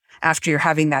review after you're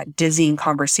having that dizzying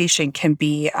conversation can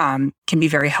be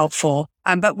very helpful.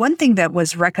 But one thing that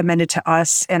was recommended to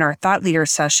us in our thought leader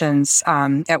sessions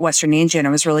at Western Angio, and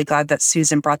I was really glad that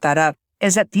Susan brought that up,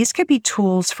 is that these could be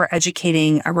tools for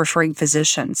educating referring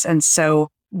physicians. And so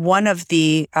one of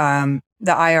the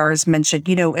IRs mentioned,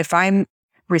 if I'm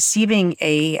receiving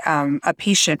a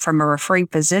patient from a referring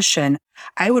physician,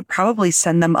 I would probably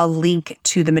send them a link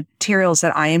to the materials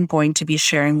that I am going to be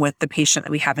sharing with the patient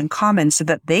that we have in common so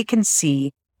that they can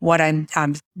see what I'm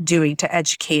doing to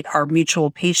educate our mutual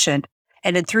patient.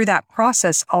 And then through that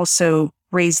process, also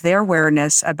raise their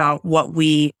awareness about what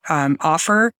we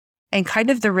offer and kind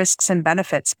of the risks and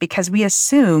benefits, because we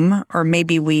assume, or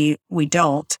maybe we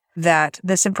don't, that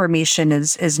this information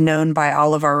is known by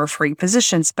all of our referring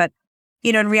physicians. But,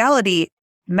 in reality,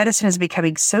 medicine is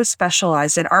becoming so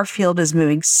specialized and our field is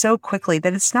moving so quickly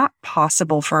that it's not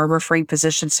possible for our referring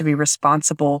physicians to be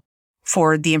responsible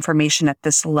for the information at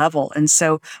this level. And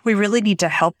so we really need to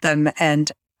help them.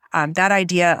 And that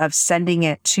idea of sending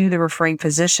it to the referring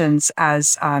physicians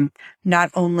as not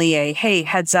only a, hey,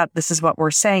 heads up, this is what we're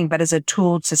saying, but as a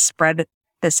tool to spread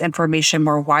this information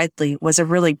more widely was a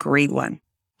really great one.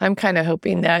 I'm kind of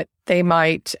hoping that they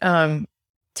might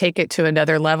take it to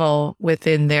another level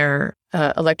within their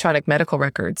electronic medical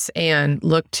records and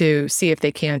look to see if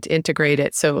they can't integrate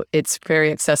it so it's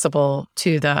very accessible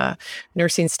to the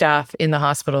nursing staff in the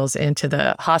hospitals and to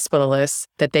the hospitalists,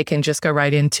 that they can just go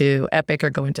right into Epic or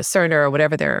go into Cerner or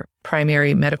whatever their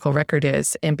primary medical record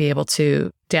is and be able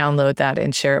to download that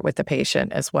and share it with the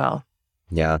patient as well.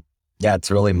 Yeah. Yeah,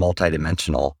 it's really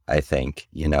multidimensional, I think,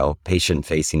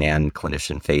 patient-facing and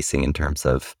clinician-facing in terms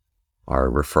of our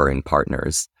referring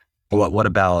partners. What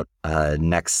about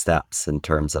next steps in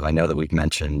terms of, I know that we've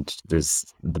mentioned there's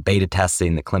the beta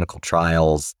testing, the clinical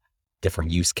trials, different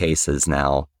use cases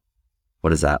now. What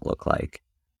does that look like?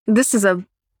 This is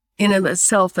in of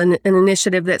itself an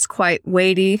initiative that's quite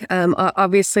weighty.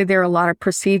 Obviously, there are a lot of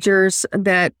procedures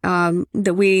that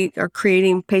we are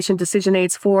creating patient decision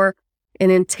aids for.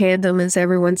 And in tandem, as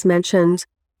everyone's mentioned,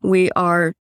 we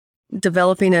are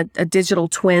developing a digital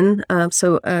twin.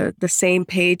 So the same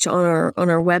page on our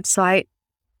website.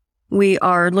 We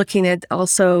are looking at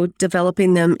also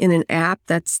developing them in an app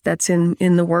that's in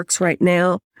the works right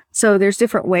now. So there's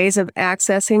different ways of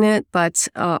accessing it, but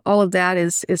all of that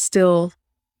is still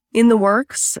in the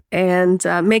works and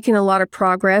making a lot of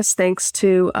progress. Thanks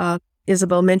to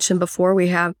Isabel mentioned before, we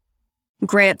have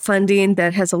grant funding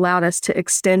that has allowed us to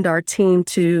extend our team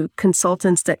to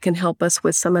consultants that can help us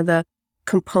with some of the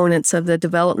components of the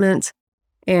development.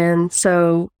 And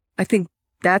so I think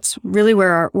that's really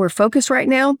where we're focused right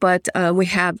now. But I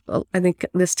think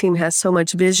this team has so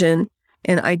much vision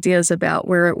and ideas about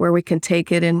where we can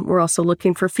take it. And we're also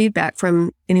looking for feedback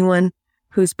from anyone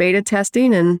who's beta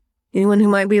testing and anyone who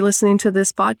might be listening to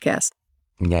this podcast.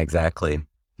 Yeah, exactly.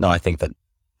 No, I think that's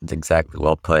exactly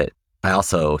well put. I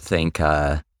also think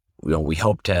we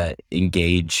hope to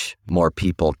engage more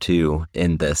people too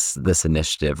in this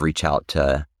initiative, reach out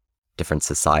to different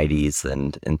societies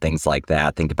and things like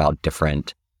that. Think about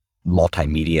different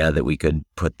multimedia that we could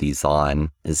put these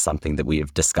on is something that we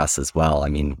have discussed as well. I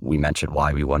mean, we mentioned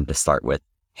why we wanted to start with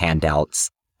handouts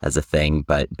as a thing,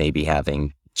 but maybe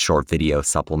having short video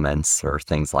supplements or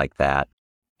things like that.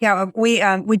 Yeah, we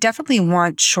definitely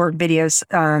want short videos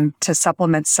to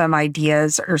supplement some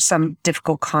ideas or some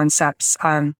difficult concepts.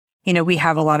 We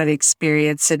have a lot of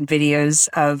experience in videos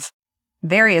of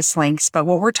various lengths, but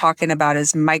what we're talking about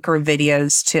is micro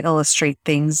videos to illustrate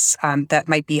things that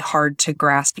might be hard to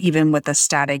grasp even with a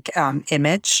static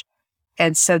image.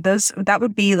 And so that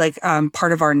would be like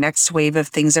part of our next wave of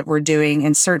things that we're doing,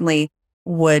 and certainly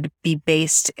would be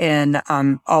based in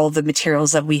all the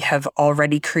materials that we have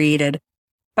already created.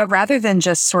 But rather than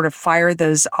just sort of fire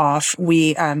those off,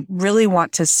 we really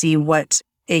want to see what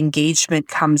engagement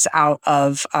comes out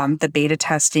of the beta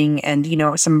testing and,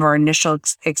 some of our initial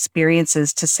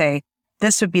experiences to say,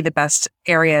 this would be the best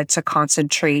area to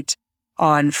concentrate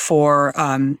on for,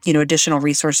 additional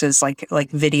resources like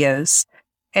videos.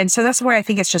 And so that's why I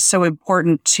think it's just so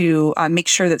important to make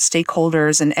sure that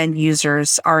stakeholders and end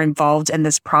users are involved in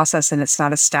this process. And it's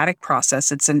not a static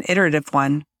process, it's an iterative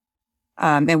one.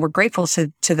 And we're grateful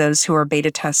to those who are beta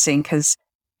testing because,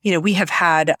 we have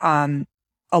had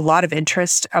a lot of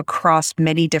interest across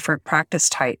many different practice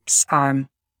types. I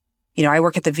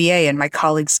work at the VA and my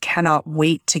colleagues cannot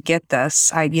wait to get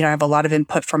this. I have a lot of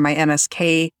input from my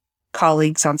MSK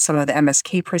colleagues on some of the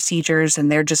MSK procedures,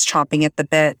 and they're just chomping at the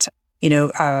bit.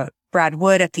 Brad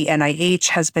Wood at the NIH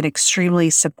has been extremely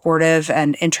supportive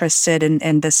and interested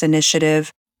in this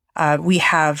initiative. We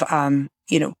have,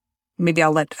 maybe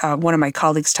I'll let one of my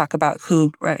colleagues talk about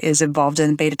who is involved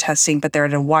in beta testing, but they're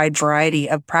at a wide variety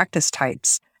of practice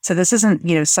types. So this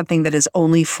isn't, something that is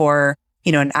only for,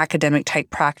 an academic type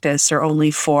practice or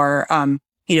only for,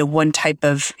 one type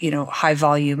of, high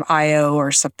volume IO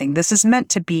or something. This is meant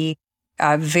to be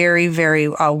very, very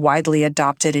widely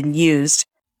adopted and used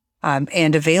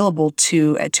and available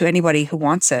to anybody who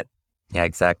wants it. Yeah,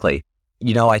 exactly.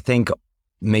 I think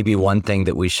maybe one thing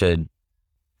that we should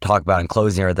talk about in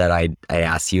closing, or that I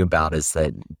asked you about, is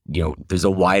that, there's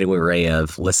a wide array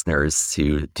of listeners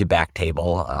to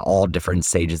Backtable, all different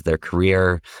stages of their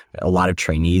career. A lot of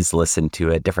trainees listen to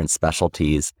it, different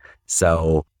specialties.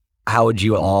 So how would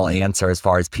you all answer as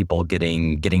far as people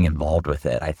getting involved with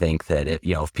it? I think that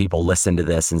if people listen to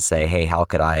this and say, hey, how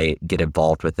could I get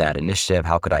involved with that initiative?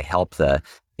 How could I help the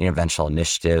interventional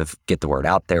initiative get the word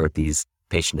out there with these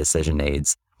patient decision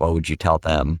aids? What would you tell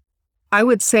them? I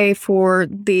would say for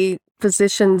the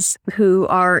physicians who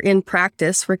are in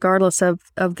practice, regardless of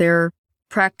their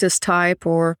practice type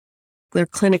or their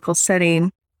clinical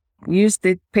setting, use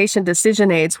the patient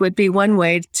decision aids would be one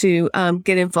way to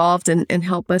get involved and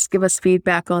help us, give us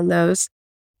feedback on those.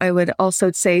 I would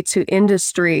also say to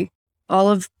industry, all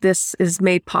of this is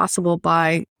made possible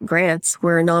by grants.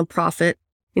 We're a nonprofit.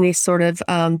 Any sort of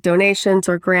donations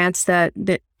or grants that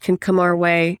can come our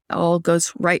way all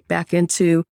goes right back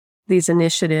into these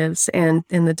initiatives and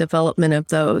in the development of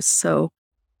those. So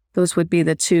those would be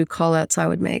the two call outs I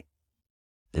would make.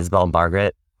 Isabel and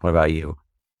Margaret, what about you?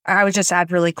 I would just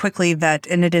add really quickly that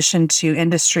in addition to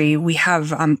industry, we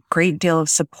have a great deal of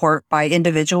support by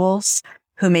individuals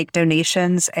who make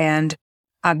donations. And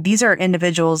these are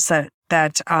individuals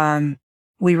that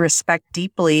we respect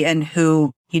deeply and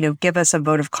who, give us a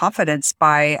vote of confidence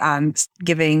by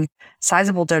giving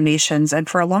sizable donations. And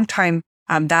for a long time,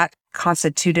 that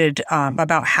constituted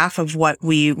about half of what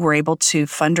we were able to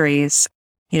fundraise,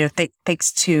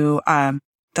 thanks to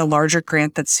the larger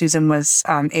grant that Susan was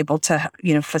able to,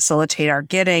 facilitate our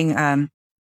getting.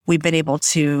 We've been able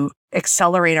to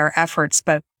accelerate our efforts,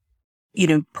 but,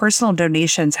 personal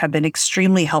donations have been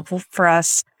extremely helpful for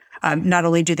us. Not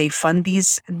only do they fund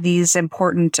these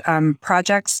important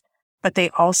projects, but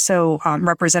they also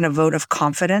represent a vote of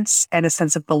confidence and a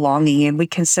sense of belonging. And we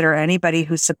consider anybody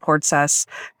who supports us,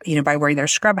 by wearing their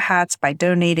scrub hats, by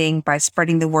donating, by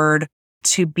spreading the word,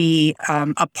 to be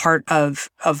a part of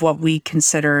what we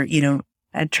consider,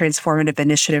 a transformative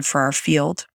initiative for our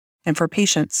field and for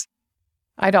patients.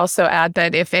 I'd also add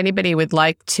that if anybody would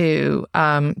like to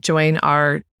join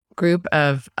our group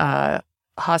of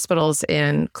hospitals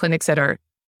and clinics that are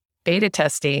beta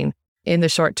testing in the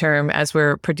short term, as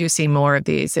we're producing more of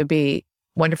these, it'd be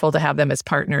wonderful to have them as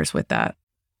partners with that.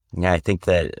 Yeah, I think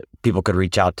that people could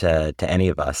reach out to any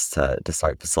of us to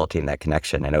start facilitating that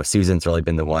connection. I know Susan's really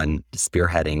been the one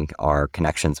spearheading our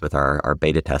connections with our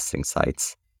beta testing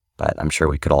sites, but I'm sure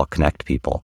we could all connect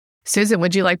people. Susan,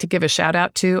 would you like to give a shout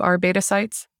out to our beta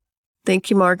sites? Thank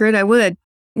you, Margaret. I would.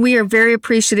 We are very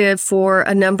appreciative for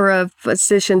a number of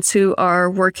physicians who are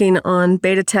working on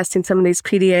beta testing some of these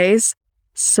PDAs.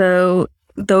 So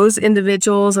those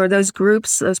individuals or those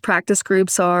groups, those practice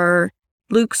groups, are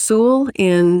Luke Sewell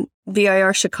in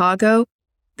VIR Chicago.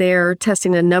 They're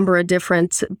testing a number of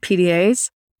different PDAs.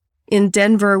 In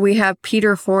Denver, we have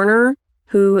Peter Horner,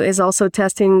 who is also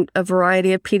testing a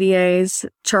variety of PDAs.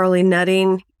 Charlie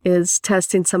Nutting is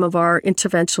testing some of our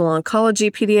interventional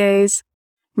oncology PDAs.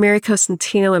 Mary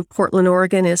Cosentino in Portland,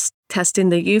 Oregon is testing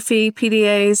the UFI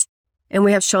PDAs. And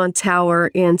we have Sean Tower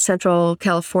in Central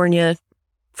California,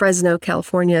 Fresno,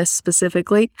 California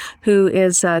specifically, who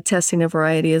is testing a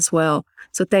variety as well.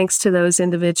 So thanks to those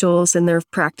individuals and their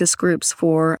practice groups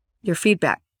for your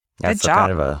feedback. That's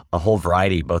kind of a whole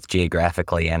variety, both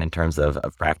geographically and in terms of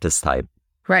practice type.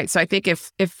 Right. So I think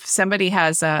if somebody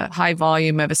has a high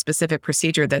volume of a specific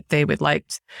procedure that they would like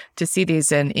to see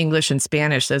these in English and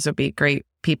Spanish, those would be great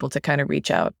people to kind of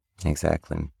reach out.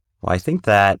 Exactly. Well, I think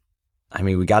that,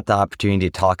 we got the opportunity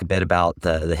to talk a bit about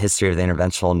the history of the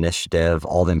interventional initiative,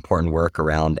 all the important work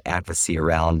around advocacy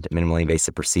around minimally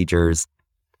invasive procedures,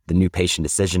 the new patient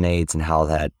decision aids, and how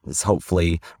that is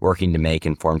hopefully working to make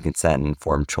informed consent and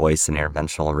informed choice in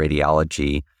interventional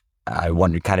radiology. I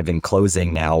wondered, kind of in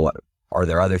closing now, are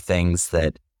there other things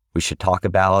that we should talk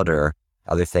about, or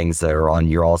other things that are on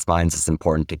your all's minds that's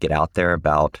important to get out there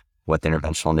about what the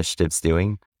interventional initiative's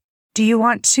doing? Do you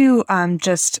want to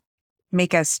just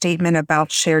make a statement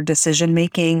about shared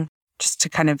decision-making, just to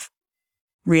kind of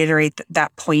reiterate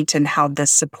that point and how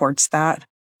this supports that?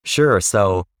 Sure.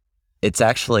 So it's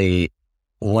actually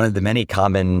One of the many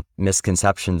common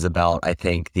misconceptions about, I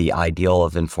think, the ideal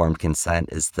of informed consent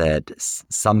is that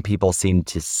some people seem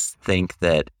to think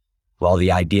that, well,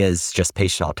 the idea is just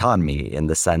patient autonomy in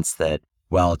the sense that,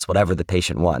 well, it's whatever the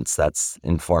patient wants. That's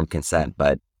informed consent.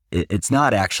 But it's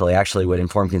not actually. Actually, what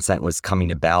informed consent was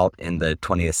coming about in the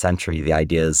 20th century, the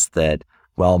idea is that,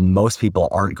 well, most people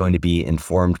aren't going to be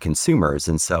informed consumers.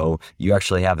 And so you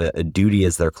actually have a duty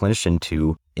as their clinician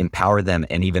to empower them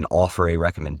and even offer a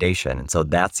recommendation. And so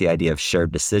that's the idea of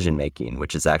shared decision-making,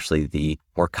 which is actually the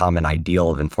more common ideal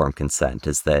of informed consent,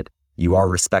 is that you are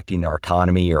respecting their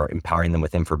autonomy or empowering them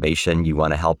with information. You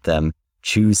want to help them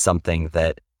choose something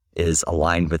that is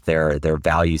aligned with their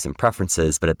values and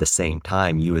preferences. But at the same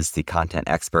time, you as the content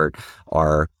expert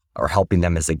are helping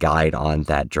them as a guide on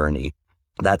that journey.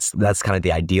 That's kind of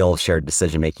the ideal shared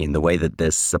decision-making. The way that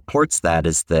this supports that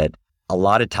is that a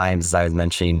lot of times, as I was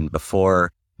mentioning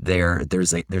before,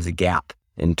 there's a gap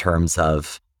in terms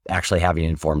of actually having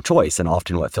informed choice. And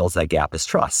often what fills that gap is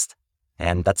trust.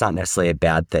 And that's not necessarily a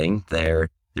bad thing.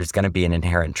 There's going to be an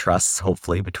inherent trust,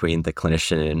 hopefully, between the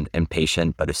clinician and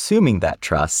patient, but assuming that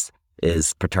trust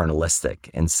is paternalistic.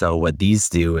 And so what these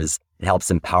do is it helps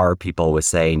empower people with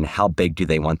saying, how big do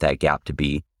they want that gap to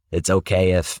be? It's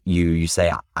okay if you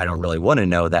say, I don't really want to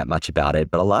know that much about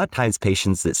it. But a lot of times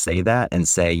patients that say that and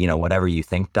say, whatever you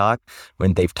think, doc,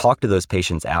 when they've talked to those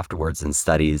patients afterwards in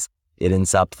studies, it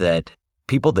ends up that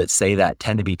people that say that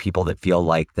tend to be people that feel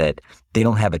like that they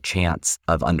don't have a chance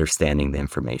of understanding the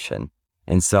information.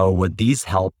 And so what these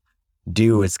help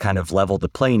do is kind of level the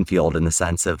playing field in the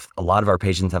sense of a lot of our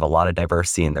patients have a lot of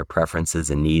diversity in their preferences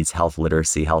and needs, health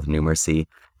literacy, health numeracy.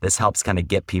 This helps kind of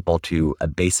get people to a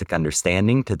basic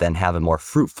understanding to then have a more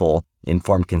fruitful,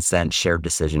 informed consent, shared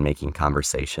decision-making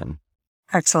conversation.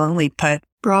 Excellently put.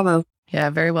 Bravo. Yeah,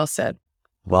 very well said.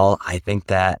 Well, I think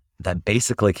that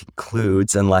basically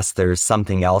concludes, unless there's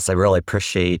something else. I really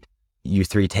appreciate you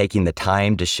three taking the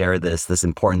time to share this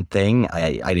important thing.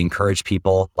 I'd encourage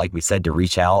people, like we said, to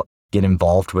reach out, get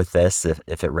involved with this.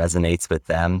 If it resonates with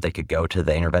them, they could go to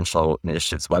the Interventional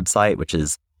Initiative's website, which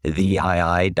is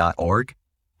theii.org.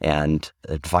 and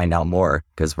find out more,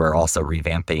 because we're also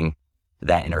revamping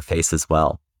that interface as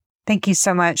well. Thank you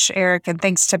so much, Eric. And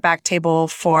thanks to Backtable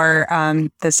for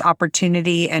this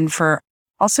opportunity and for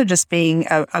also just being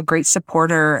a great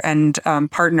supporter and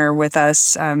partner with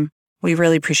us. We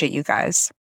really appreciate you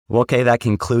guys. Well, okay, that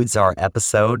concludes our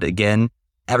episode. Again,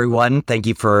 everyone, thank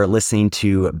you for listening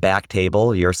to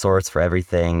Backtable, your source for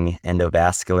everything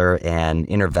endovascular and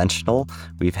interventional.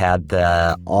 We've had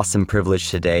the awesome privilege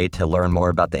today to learn more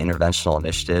about the Interventional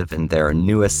Initiative and their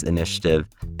newest initiative,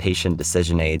 Patient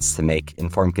Decision Aids, to make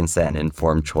informed consent and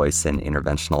informed choice in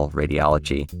interventional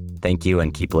radiology. Thank you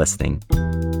and keep listening.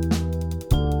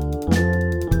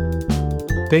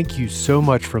 Thank you so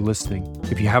much for listening.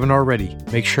 If you haven't already,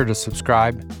 make sure to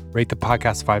subscribe, rate the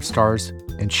podcast 5 stars,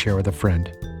 and share with a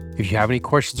friend. If you have any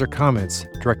questions or comments,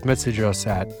 direct message us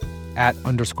at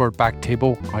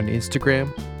 @_Backtable on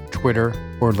Instagram, Twitter,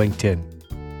 or LinkedIn.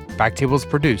 Backtable is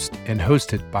produced and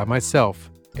hosted by myself,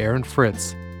 Aaron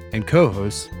Fritz, and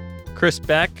co-hosts Chris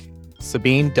Beck,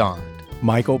 Sabine Dond,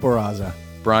 Michael Barraza,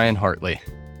 Brian Hartley.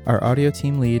 Our audio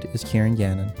team lead is Kieran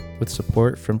Gannon, with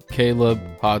support from Caleb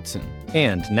Hodson.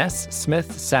 and Ness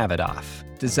Smith-Savadoff.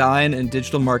 Design and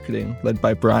Digital Marketing led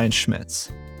by Brian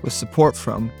Schmitz, with support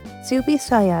from Zubi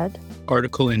Syed,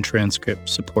 Article and transcript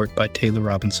support by Taylor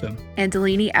Robinson, and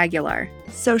Delaney Aguilar.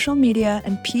 Social media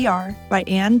and PR by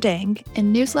Ann Dang,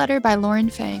 and newsletter by Lauren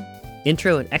Fang.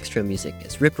 Intro and extra music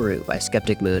is Ripperoo by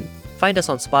Skeptic Moon. Find us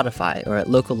on Spotify or at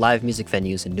local live music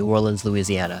venues in New Orleans,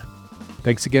 Louisiana.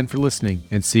 Thanks again for listening,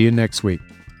 and see you next week.